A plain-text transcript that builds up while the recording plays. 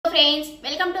friends,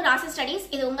 welcome to Rasa Studies.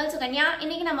 இது உங்கள் சுகன்யா.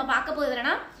 இன்னைக்கு நம்ம பார்க்க போறது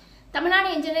என்னன்னா தமிழ்நாடு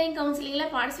இன்ஜினியரிங் கவுன்சிலிங்ல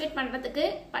பார்ட்டிசிபேட் பண்றதுக்கு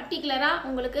பர்టిక్యులரா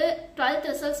உங்களுக்கு 12th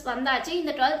ரிசல்ட்ஸ் வந்தாச்சு.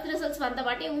 இந்த 12th ரிசல்ட்ஸ் வந்த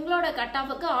பாட்டி உங்களோட cut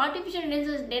ஆஃப்க்கு artificial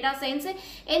intelligence data science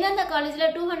எந்தெந்த காலேஜ்ல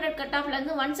 200 கட் ஆஃப்ல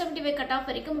இருந்து 175 கட் ஆஃப்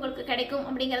வரைக்கும் உங்களுக்கு கிடைக்கும்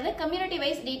அப்படிங்கறது கம்யூனிட்டி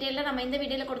வைஸ் டீடைல்ல நம்ம இந்த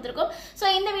வீடியோல கொடுத்திருக்கோம்.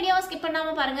 சோ இந்த வீடியோவை ஸ்கிப்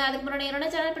பண்ணாம பாருங்க. அதுக்கு முன்னாடி என்னோட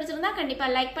சேனல் பிடிச்சிருந்தா கண்டிப்பா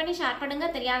லைக் பண்ணி ஷேர்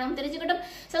பண்ணுங்க. தெரியாதவங்க தெரிஞ்சுக்கிட்டும்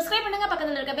சப்ஸ்கிரைப் பண்ணுங்க.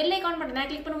 பக்கத்துல இருக்க பெல் ஐகான் பட்டனை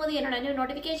கிளிக் பண்ணும்போது என்னோட நியூ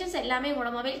நோட்டிபிகேஷன்ஸ் எல்லாமே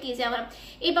உங்க மொபைலுக்கு ஈஸியா வரும்.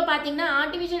 இப்போ பாத்தீங்கன்னா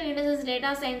artificial intelligence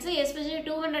data science especially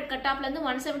 200 cut ஆஃப்ல இருந்து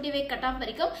 175 கட் ஆஃப்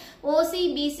வரைக்கும் OC,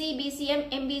 BC, BCM,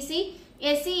 MBC,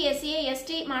 SC, SCA,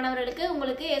 ST மாணவர்களுக்கு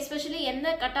உங்களுக்கு எஸ்பெஷலி எந்த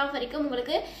கட் ஆஃப் வரைக்கும்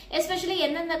உங்களுக்கு எஸ்பெஷலி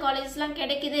எந்தெந்த காலேஜஸ்லாம்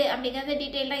கிடைக்குது அப்படிங்கறத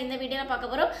டீடைலா இந்த வீடியோல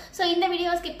பார்க்க போறோம். சோ இந்த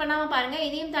வீடியோவை ஸ்கிப் பண்ணாம பாருங்க.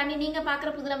 இதையும் தாண்டி நீங்க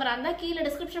பாக்குற புது நம்பரா இருந்தா கீழ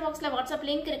டிஸ்கிரிப்ஷன் பாக்ஸ்ல வாட்ஸ்அப்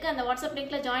லிங்க் இருக்கு. அந்த வாட்ஸ்அப்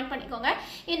லிங்க்ல ஜாயின் பண்ணிக்கோங்க.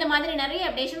 இந்த மாதிரி நிறைய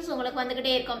அப்டேஷன்ஸ் உங்களுக்கு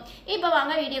வந்துகிட்டே இருக்கும். இப்போ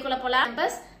வாங்க வீடியோக்குள்ள போலாம்.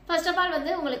 ஃபர்ஸ்ட் ஆஃப் ஆல்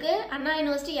வந்து உங்களுக்கு அண்ணா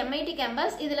யூனிவர்சிட்டி MIT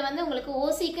கேம்பஸ் இதுல வந்து உங்களுக்கு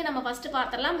OCக்கு நம்ம first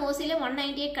பார்த்தறலாம். OCல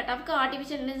 198 cut ஆஃப்க்கு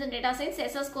artificial intelligence data science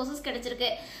SS courses கிடைச்சிருக்கு.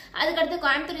 அதுக்கு அடுத்து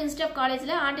கோயம்புத்தூர் இன்ஸ்டிடியூட் ஆஃப்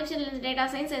காலேஜ்ல artificial intelligence data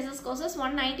science SS courses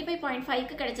 195.5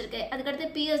 க்கு கிடைச்சிருக்கு. அதுக்கு அடுத்து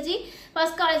PSG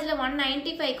ஃபர்ஸ்ட் காலேஜ்ல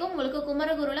 195 க்கு உங்களுக்கு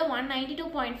குமரகுருல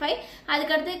 192.5,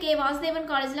 அதுக்கு அடுத்து K வாசுதேவன்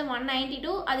காலேஜ்ல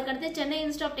 192, அதுக்கு அடுத்து சென்னை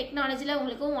இன்ஸ்டிடியூட் ஆஃப் டெக்னாலஜில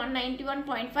உங்களுக்கு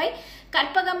 191.5,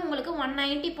 கற்பகம் உங்களுக்கு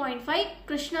 190.5,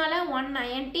 கிருஷ்ணால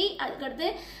 190, அதுக்கு அடுத்து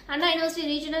அண்ணா யூனிவர்சிட்டி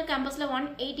ரீஜனல் கேம்பஸ்ல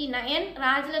 189,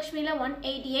 ராஜலட்சுமில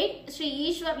 188, ஸ்ரீ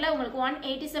ஈஸ்வர்ல உங்களுக்கு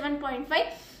 187.5,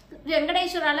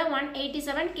 வெங்கடேஸ்வரால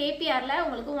 187, KPRல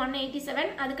உங்களுக்கு 187,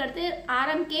 அதுக்கு அடுத்து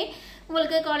RMK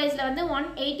உங்களுக்கு காலேஜ்ல வந்து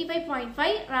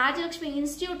 185.5, ராஜலட்சுமி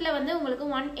இன்ஸ்டிடியூட்ல வந்து உங்களுக்கு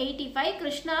 185,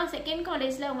 கிருஷ்ணா செகண்ட்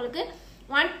காலேஜ்ல உங்களுக்கு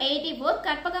 184,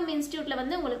 கற்பகம் இன்ஸ்டிடியூட்ல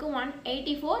வந்து உங்களுக்கு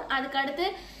 184, அதுக்கு அடுத்து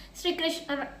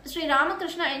ஸ்ரீ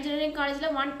ராமகிருஷ்ணா இன்ஜினியரிங் காலேஜ்ல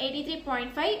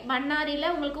 183.5,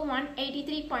 பன்னாரில உங்களுக்கு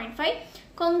 183.5,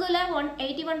 கொங்குல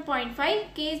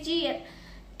 181.5,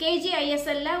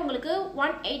 KGISL உங்களுக்கு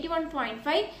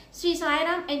 181.5, ஸ்ரீ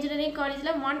சாய்ராம் இன்ஜினியரிங்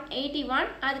காலேஜ்ல 181,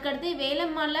 அதுக்கு அடுத்து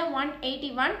வேலம்மாள்ல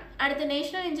 181, அடுத்து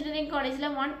நேஷனல் இன்ஜினியரிங் காலேஜ்ல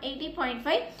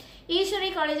 180.5, ஈஸ்வரி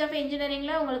காலேஜ் ஆஃப்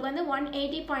இன்ஜினியரிங்ல உங்களுக்கு வந்து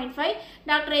 180.5,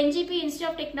 டாக்டர் NGP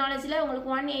இன்ஸ்டிடியூட் ஆஃப் டெக்னாலஜில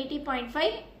உங்களுக்கு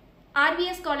 180.5,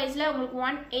 RBS காலேஜ்ல உங்களுக்கு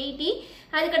 180,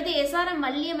 அதுக்கடுத்து SRM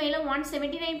மல்லியமையில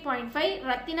 179.5,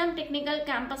 ரத்தினம் டெக்னிக்கல்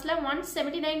கேம்பஸ்ல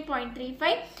 179.35,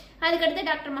 அதுக்கடுத்து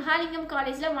டாக்டர் மகாலிங்கம்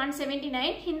காலேஜ்ல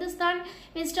 179, ஹிந்துஸ்தான்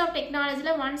இன்ஸ்டிடியூட் ஆஃப்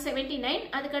டெக்னாலஜில 179,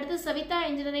 அதுக்கடுத்து சவிதா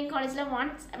இன்ஜினியரிங் காலேஜ்ல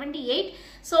 178,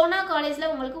 சோனா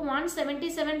காலேஜ்ல உங்களுக்கு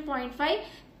 177.5,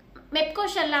 மெப்கோ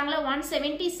ஷெல்லாங்ல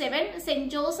 177, சென்ட்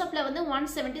ஜோசப்ல வந்து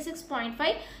 176.5,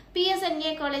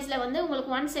 PSNA காலேஜ்ல வந்து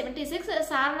உங்களுக்கு 176,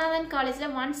 சாரநாதன் காலேஜ்ல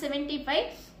 175,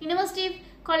 யுனிவர்சிட்டி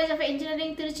காலேஜ் ஆஃப்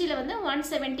இன்ஜினியரிங் திருச்சியில வந்து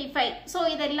 175. ஸோ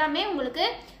இது எல்லாமே உங்களுக்கு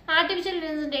ஆர்டிஃபிஷியல்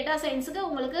இன்டெலிஜென்ஸ் டேட்டா சயின்ஸுக்கு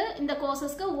உங்களுக்கு இந்த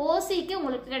கோர்சஸ்க்கு OCக்கு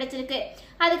உங்களுக்கு கிடைச்சிருக்கு.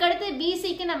 அதுக்கடுத்து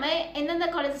BCக்கு நம்ம எந்தெந்த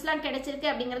காலேஜஸ்லாம் கிடைச்சிருக்கு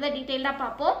அப்படிங்கறத டீடைலா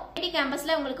பார்ப்போம். IIT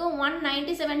கேம்பஸ்ல உங்களுக்கு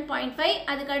 197.5,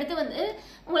 அதுக்கடுத்து வந்து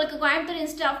உங்களுக்கு Coimbatore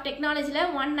institute of டெக்னாலஜில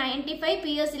 195,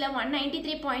 PSCல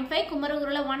 193.5,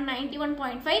 குமரகுருல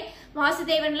 191.5,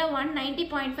 வாசுதேவன்ல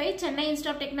 190.5, Chennai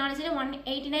institute of டெக்னாலஜில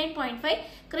 189.5,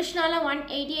 கிருஷ்ணால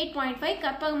 188.5,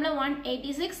 கற்பகம்ல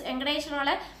 186,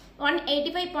 வெங்கடேஸ்வரால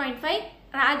 185.5,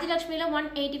 ராஜலட்சுமில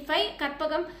 185,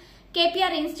 Karpagam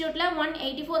KPR இன்ஸ்டிடியூட்ல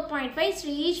 184.5,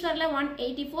 Sri ஈஸ்வர்ல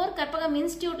 184, Karpagam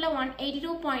இன்ஸ்டிடியூட்ல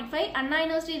 182.5, Anna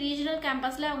university regional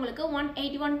கேம்பஸ்ல உங்களுக்கு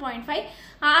 181.5,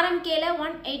 RMKல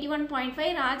 181.5,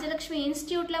 ராஜலட்சுமி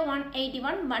இன்ஸ்டிடியூட்ல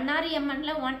 181, பன்னாரி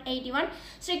MNல 181,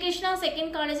 ஸ்ரீ கிருஷ்ணா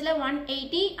செகண்ட் காலேஜ்ல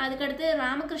 180, அதுக்கடுத்து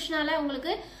ராமகிருஷ்ணால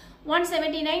உங்களுக்கு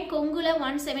 179, கொங்குல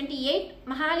 178,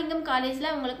 மகாலிங்கம் காலேஜ்ல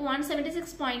உங்களுக்கு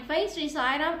 176.5, ஸ்ரீ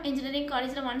சாய்ராம் இன்ஜினியரிங்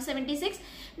காலேஜ்ல 176,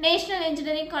 நேஷனல்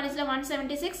இன்ஜினியரிங் காலேஜ்ல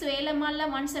 176, வேலம்மாள்ல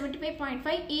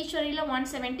 175.5, ஈஸ்வரியில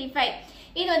 175.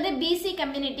 இது வந்து BC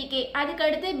கம்யூனிட்டிக்கு. அதுக்கு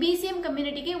அடுத்து BCM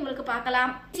கம்யூனிட்டிக்கு உங்களுக்கு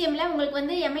பார்க்கலாம். BCMல உங்களுக்கு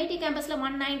வந்து MIT கேம்பஸ்ல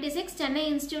 196, சென்னை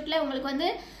இன்ஸ்டிடியூட்ல உங்களுக்கு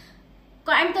வந்து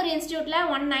கோயம்புத்தூர் இன்ஸ்டிடியூட்ல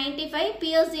 195,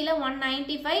 PSCல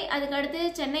 195, அதுக்கு அடுத்து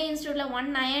சென்னை இன்ஸ்டிடியூட்ல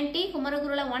 190,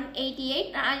 குமரகுருல 188,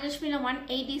 ராஜலட்சுமில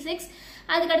 186,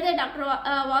 அதுக்கடுத்து டாக்டர்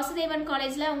வாசுதேவன்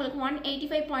காலேஜ்ல உங்களுக்கு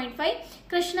 185.5,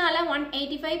 கிருஷ்ணால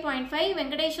 185.5,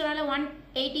 வெங்கடேஸ்வரால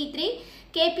 183,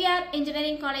 KPR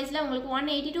இன்ஜினியரிங் காலேஜ்ல உங்களுக்கு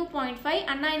 182.5,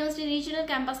 அண்ணா university regional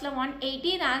கேம்பஸ்ல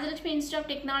 180, Rajalakshmi institute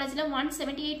of டெக்னாலஜில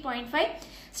 178.5,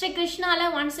 Sri கிருஷ்ணால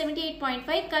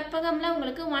 178.5, கற்பகம்ல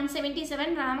உங்களுக்கு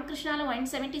 177, ராமகிருஷ்ணால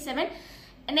 177,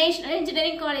 நேஷனல்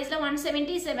இன்ஜினியரிங் காலேஜ்ல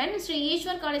 177, ஸ்ரீ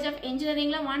ஈஸ்வர் காலேஜ் ஆஃப்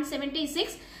இன்ஜினியரிங்ல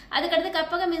 176, அதுக்கடுத்து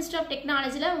கற்பகம் இன்ஸ்டிடியூட் ஆஃப்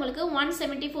டெக்னாலஜில உங்களுக்கு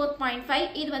 174.5.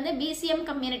 இது வந்து BCM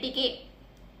கம்யூனிட்டிக்கு.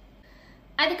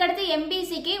 அதுக்கடுத்து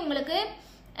MBCக்கு உங்களுக்கு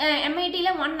MITல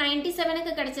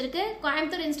 197க்கு கிடைச்சிருக்கு.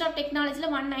 கோயம்புத்தூர் இன்ஸ்டிடியூட் ஆஃப் டெக்னாலஜில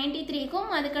 193க்கும்,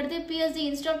 அதுக்கு அடுத்து PSG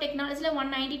இன்ஸ்டிடியூட் ஆஃப் டெக்னாலஜில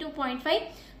 192.5,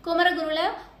 குமரகுருல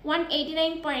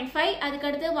 189.5, அதுக்கு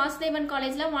அடுத்து வாசுதேவன்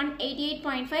காலேஜ்ல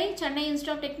 188.5, Chennai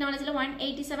institute of டெக்னாலஜில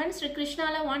 187, Sri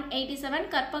கிருஷ்ணால 187,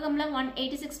 கற்பகம்ல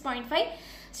 186.5,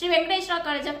 Sri Venkateswara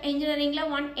college of இன்ஜினியரிங்ல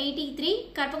 183,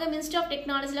 Karpagam institute of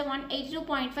டெக்னாலஜில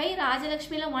 182.5,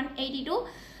 ராஜலட்சுமில 182,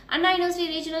 Anna university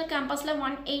regional கேம்பஸ்ல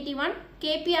 181,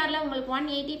 KPRல உங்களுக்கு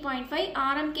 180.5,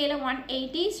 RMKல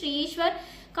 180, Sri Ishwar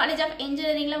college of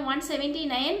இன்ஜினியரிங்ல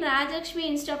 179, Rajalakshmi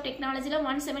institute of டெக்னாலஜில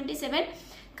 177,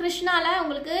 கிருஷ்ணால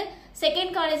உங்களுக்கு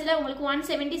செகண்ட் காலேஜ்ல உங்களுக்கு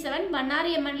 177,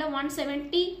 பன்னாரி எம்என்ல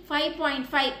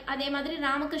 175.5, அதே மாதிரி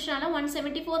ராமகிருஷ்ணால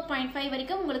 174.5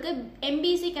 வரைக்கும் உங்களுக்கு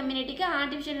MBC கம்யூனிட்டிக்கு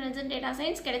ஆர்டிஃபிஷியல் இன்டெலிஜென்ஸ் டேட்டா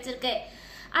சயின்ஸ் கிடைச்சிருக்கு.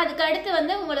 அதுக்கு அடுத்து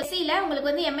வந்து உங்களுக்கு உங்களுக்கு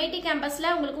வந்து MIT கேம்பஸ்ல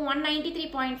உங்களுக்கு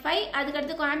 193.5, அதுக்கு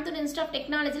அடுத்து கோயம்புத்தூர் இன்ஸ்டிடியூட் ஆஃப்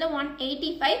டெக்னாலஜில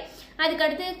 185, அதுக்கு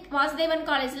அடுத்து வாசுதேவன்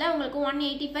காலேஜ்ல உங்களுக்கு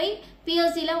 185,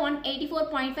 PSCல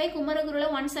 184.5, குமரகுருல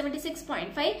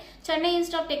 176.5, சென்னை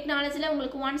இன்ஸ்டிடியூட் ஆஃப் டெக்னாலஜில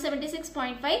உங்களுக்கு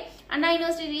 176.5, அண்ணா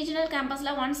யூனிவர்சிட்டி ரீஜனல்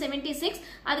கேம்பஸ்ல 176,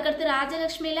 அதுக்கு அடுத்து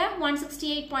ராஜலட்சுமில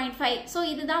 168.5. ஸோ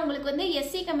இதுதான் உங்களுக்கு வந்து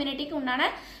SC கம்யூனிட்டிக்கு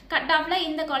உண்டான கட் ஆஃப்ல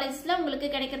இந்த காலேஜஸ்ல உங்களுக்கு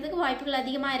கிடைக்கிறதுக்கு வாய்ப்புகள்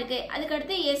அதிகமா இருக்கு. அதுக்கு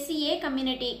அடுத்து SCA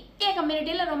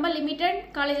கம்யூனிட்டியில ரொம்ப லிமிடெட்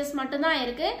காலேஜஸ் மட்டும் தான்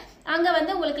இருக்கு. அங்க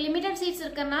வந்து உங்களுக்கு லிமிடெட் சீட்ஸ்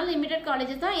இருக்கறனால லிமிடெட்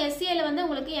காலேஜஸ் தான். SCAல வந்து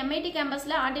உங்களுக்கு MIT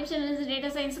கேம்பஸ்ல artificial intelligence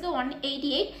data சயின்ஸ்க்கு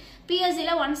 188,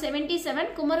 PSCல 177,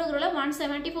 குமரகுருல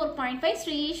 174.5,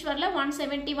 Sri ஈஸ்வர்ல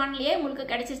 171லயே உங்களுக்கு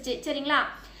கிடைச்சிருச்சு. சரிங்களா?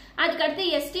 அதுக்கு அடுத்து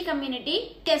ST கம்யூனிட்டி.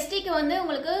 STக்கு வந்து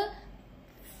உங்களுக்கு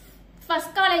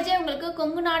ஃபர்ஸ்ட் காலேஜே உங்களுக்கு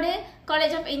கொங்குநாடு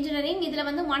காலேஜ் ஆஃப் இன்ஜினியரிங், இதுல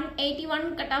வந்து 181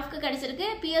 கட் ஆஃப்க்கு கிடைச்சிருக்கு.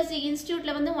 PSG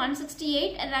இன்ஸ்டிடியூட்ல வந்து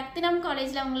 168, ரத்தினம்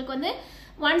காலேஜ்ல உங்களுக்கு வந்து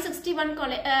 161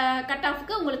 கட்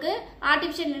ஆஃப்க்கு உங்களுக்கு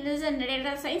ஆர்டிஃபிஷியல் இன்டெலிஜென்ஸ்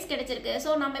டேட்டா சயின்ஸ் கிடைச்சிருக்கு.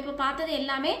 ஸோ நம்ம இப்போ பார்த்தது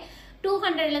எல்லாமே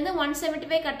 200ல இருந்து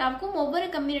 175 கட் ஆஃப்க்கும் ஒவ்வொரு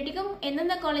கம்யூனிட்டிக்கும்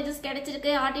எந்தெந்த காலேஜஸ்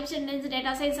கிடைச்சிருக்கு ஆர்டிஃபிஷியல் இன்டெலிஜென்ஸ்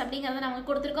டேட்டா சயின்ஸ் அப்படிங்கறத நாங்க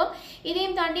கொடுத்திருக்கோம்.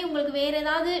 இதையும் தாண்டி உங்களுக்கு வேற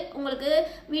ஏதாவது உங்களுக்கு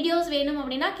வீடியோஸ் வேணும்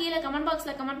அப்படின்னா கீழே கமெண்ட்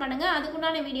பாக்ஸ்ல கமெண்ட் பண்ணுங்க,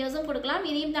 அதுக்குண்டான வீடியோஸும் கொடுக்கலாம்.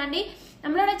 இதையும் தாண்டி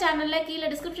நம்மளோட சேனல்ல கீழே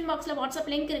டிஸ்கிரிப்ஷன் பாக்ஸ்ல வாட்ஸ்அப்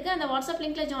லிங்க் இருக்கு, அந்த வாட்ஸ்அப்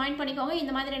லிங்க்ல ஜாயின் பண்ணிக்கோங்க.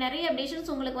 இந்த மாதிரி நிறைய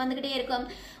அப்டேஷன்ஸ் உங்களுக்கு வந்துகிட்டே இருக்கும்.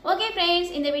 ஓகே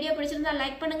ஃப்ரெண்ட்ஸ், இந்த வீடியோ பிடிச்சிருந்தா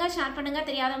லைக் பண்ணுங்க, ஷேர் பண்ணுங்க,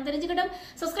 தெரியாதவங்க தெரிஞ்சுக்கிட்டும்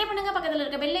சப்ஸ்கிரைப் பண்ணுங்க. பக்கத்துல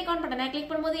இருக்க பெல் ஐகான் பட்டனை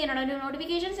கிளிக் பண்ணும்போது என்னோட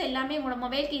நோட்டிபிகேஷன்ஸ் எல்லாமே உங்களோட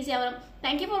மொபைலுக்கு ஈஸியா வரும்.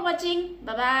 Thank you for watching.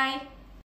 Bye bye.